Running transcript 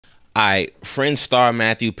Friends star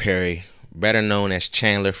Matthew Perry, better known as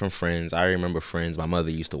Chandler from Friends. I remember Friends. My mother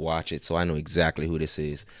used to watch it, so I know exactly who this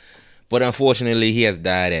is. But unfortunately, he has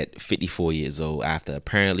died at 54 years old after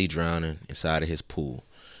apparently drowning inside of his pool.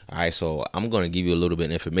 All right, so I'm going to give you a little bit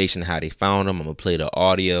of information how they found him. I'm going to play the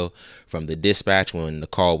audio from the dispatch when the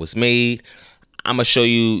call was made. I'm going to show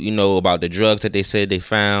you, about the drugs that they said they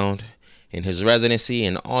found in his residency,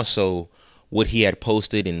 and also what he had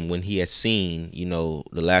posted and when he had seen,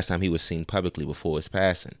 the last time he was seen publicly before his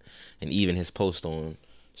passing, and even his post on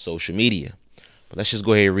social media. But let's just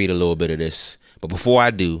go ahead and read a little bit of this. But before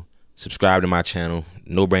I do, subscribe to my channel,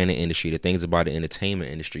 No Brainer Industry, the things about the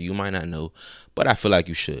entertainment industry you might not know, but I feel like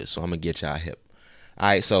you should, so I'm going to get y'all hip. All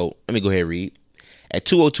right, so let me go ahead and read. At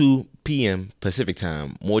 2:02 p.m. Pacific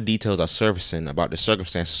time, more details are surfacing about the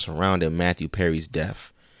circumstances surrounding Matthew Perry's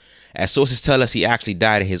death. As sources tell us, he actually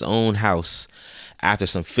died in his own house after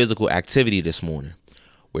some physical activity this morning.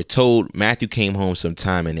 We're told Matthew came home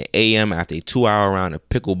sometime in the a.m. after a 2-hour round of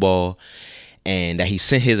pickleball, and that he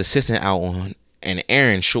sent his assistant out on an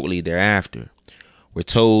errand shortly thereafter. We're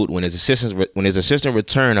told when his assistant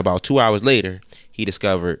returned about 2 hours later, he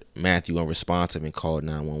discovered Matthew unresponsive and called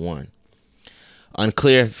 911.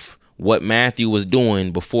 Unclear if what Matthew was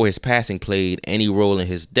doing before his passing played any role in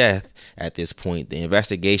his death at this point. The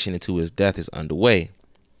investigation into his death is underway.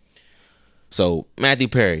 So Matthew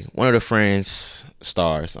Perry, one of the Friends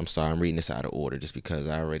stars. I'm sorry, I'm reading this out of order just because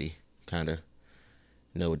I already kind of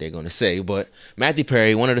know what they're going to say. But Matthew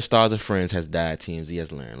Perry, one of the stars of Friends, has died, TMZ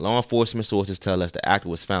has learned. Law enforcement sources tell us the actor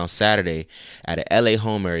was found Saturday at an LA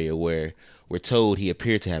home area where we're told he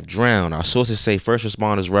appeared to have drowned. Our sources say first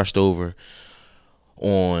responders rushed over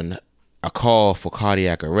on a call for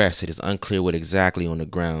cardiac arrest. It is unclear what exactly on the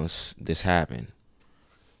grounds this happened.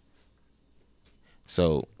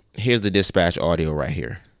 So here's the dispatch audio right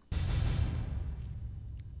here.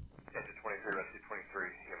 Engine 23, Rescue 23,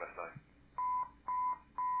 EMS 9.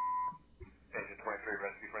 Engine 23,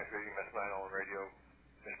 Rescue 23, EMS 9, all on radio.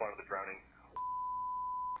 Respond to the drowning.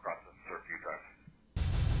 Process serve few times.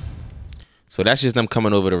 So that's just them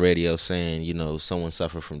coming over the radio saying, someone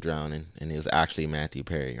suffered from drowning, and it was actually Matthew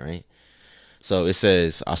Perry, right? So it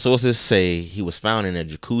says, our sources say he was found in a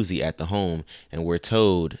jacuzzi at the home, and we're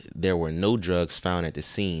told there were no drugs found at the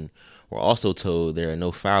scene. We're also told there are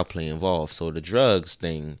no foul play involved. So the drugs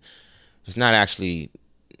thing is not actually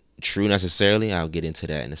true necessarily. I'll get into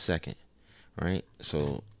that in a second, right?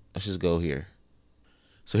 So let's just go here.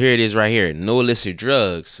 So here it is right here. No illicit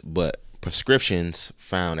drugs, but prescriptions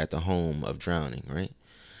found at the home of drowning, right?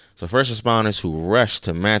 So first responders who rushed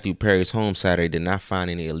to Matthew Perry's home Saturday did not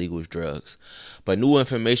find any illegal drugs. But new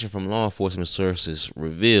information from law enforcement sources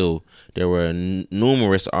revealed there were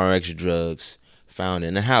numerous RX drugs found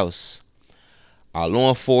in the house. Our law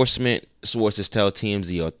enforcement sources tell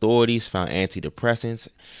TMZ authorities found antidepressants,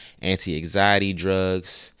 anti-anxiety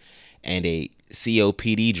drugs, and a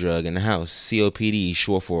COPD drug in the house. COPD is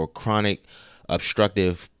short for chronic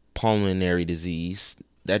obstructive pulmonary disease.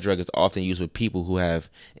 That drug is often used with people who have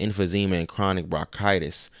emphysema and chronic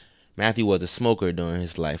bronchitis. Matthew was a smoker during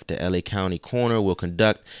his life. The LA County coroner will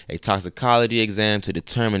conduct a toxicology exam to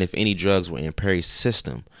determine if any drugs were in Perry's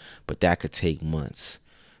system, but that could take months,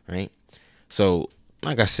 right? So,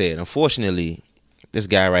 like I said, unfortunately, this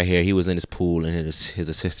guy right here, he was in his pool, and his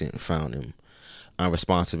assistant found him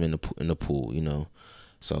unresponsive in the pool,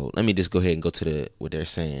 So let me just go ahead and go to what they're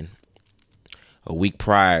saying. A week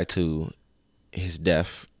prior to his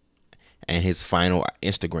death and his final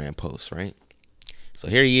Instagram post, right? So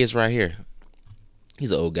here he is right here.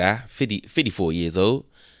 He's an old guy, 54 years old.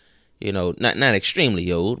 Not extremely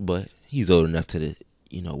old, but he's old enough to,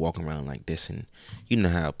 walk around like this. And you know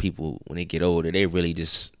how people, when they get older, they really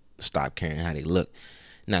just stop caring how they look.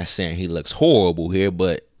 Not saying he looks horrible here,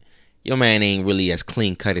 but your man ain't really as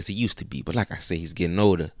clean cut as he used to be. But like I say, he's getting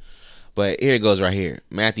older. But here it goes right here.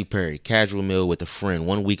 Matthew Perry, casual meal with a friend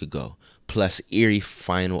 1 week ago, plus eerie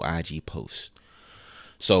final IG post.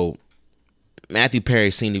 So Matthew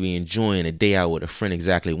Perry seemed to be enjoying a day out with a friend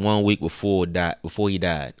exactly 1 week before he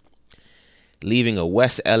died, leaving a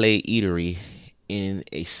West LA eatery in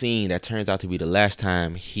a scene that turns out to be the last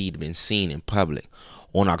time he'd been seen in public.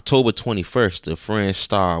 On October 21st, the Friends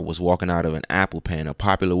star was walking out of an Apple Pan, a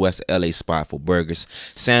popular West LA spot for burgers,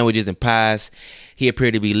 sandwiches, and pies. He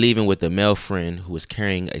appeared to be leaving with a male friend who was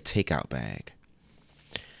carrying a takeout bag.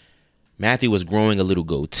 Matthew was growing a little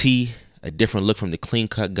goatee, a different look from the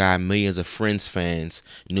clean-cut guy millions of Friends fans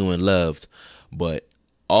knew and loved. But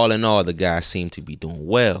all in all, the guy seemed to be doing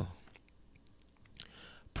well.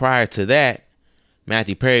 Prior to that,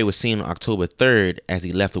 Matthew Perry was seen on October 3rd as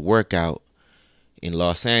he left a workout in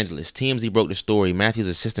Los Angeles. TMZ broke the story. Matthew's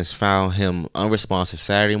assistants found him unresponsive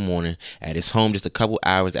Saturday morning at his home just a couple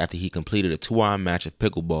hours after he completed a 2-hour match of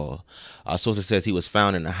pickleball. Our sources says he was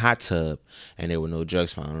found in a hot tub and there were no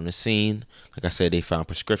drugs found on the scene. Like I said, they found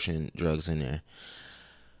prescription drugs in there.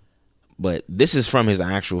 But this is from his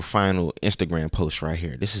actual final Instagram post right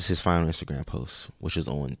here. This is his final Instagram post, which is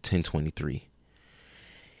on 10/23.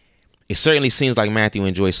 It certainly seems like Matthew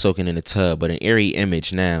enjoys soaking in the tub, but an eerie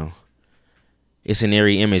image now. It's an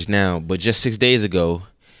eerie image now, but just 6 days ago,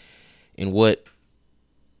 in what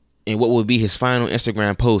would be his final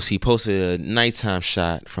Instagram post, he posted a nighttime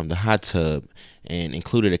shot from the hot tub and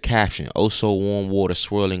included a caption, "Oh so warm water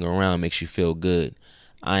swirling around makes you feel good.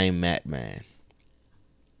 I'm Matt Man."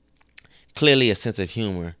 Clearly a sense of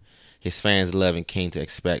humor his fans love and came to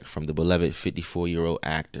expect from the beloved 54-year-old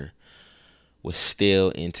actor was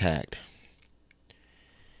still intact.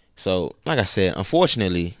 So, like I said,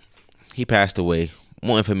 unfortunately, he passed away.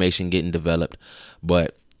 More information getting developed.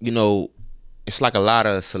 But, you know, it's like a lot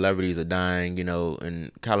of celebrities are dying, you know,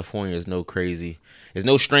 and California is no crazy. It's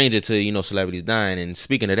no stranger to, you know, celebrities dying. And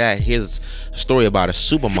speaking of that, here's a story about a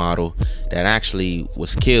supermodel that actually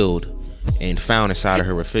was killed and found inside of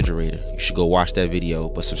her refrigerator. You should go watch that video.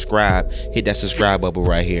 But subscribe, hit that subscribe button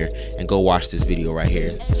right here, and go watch this video right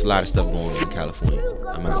here. There's a lot of stuff going on in California.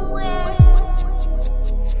 I'm out.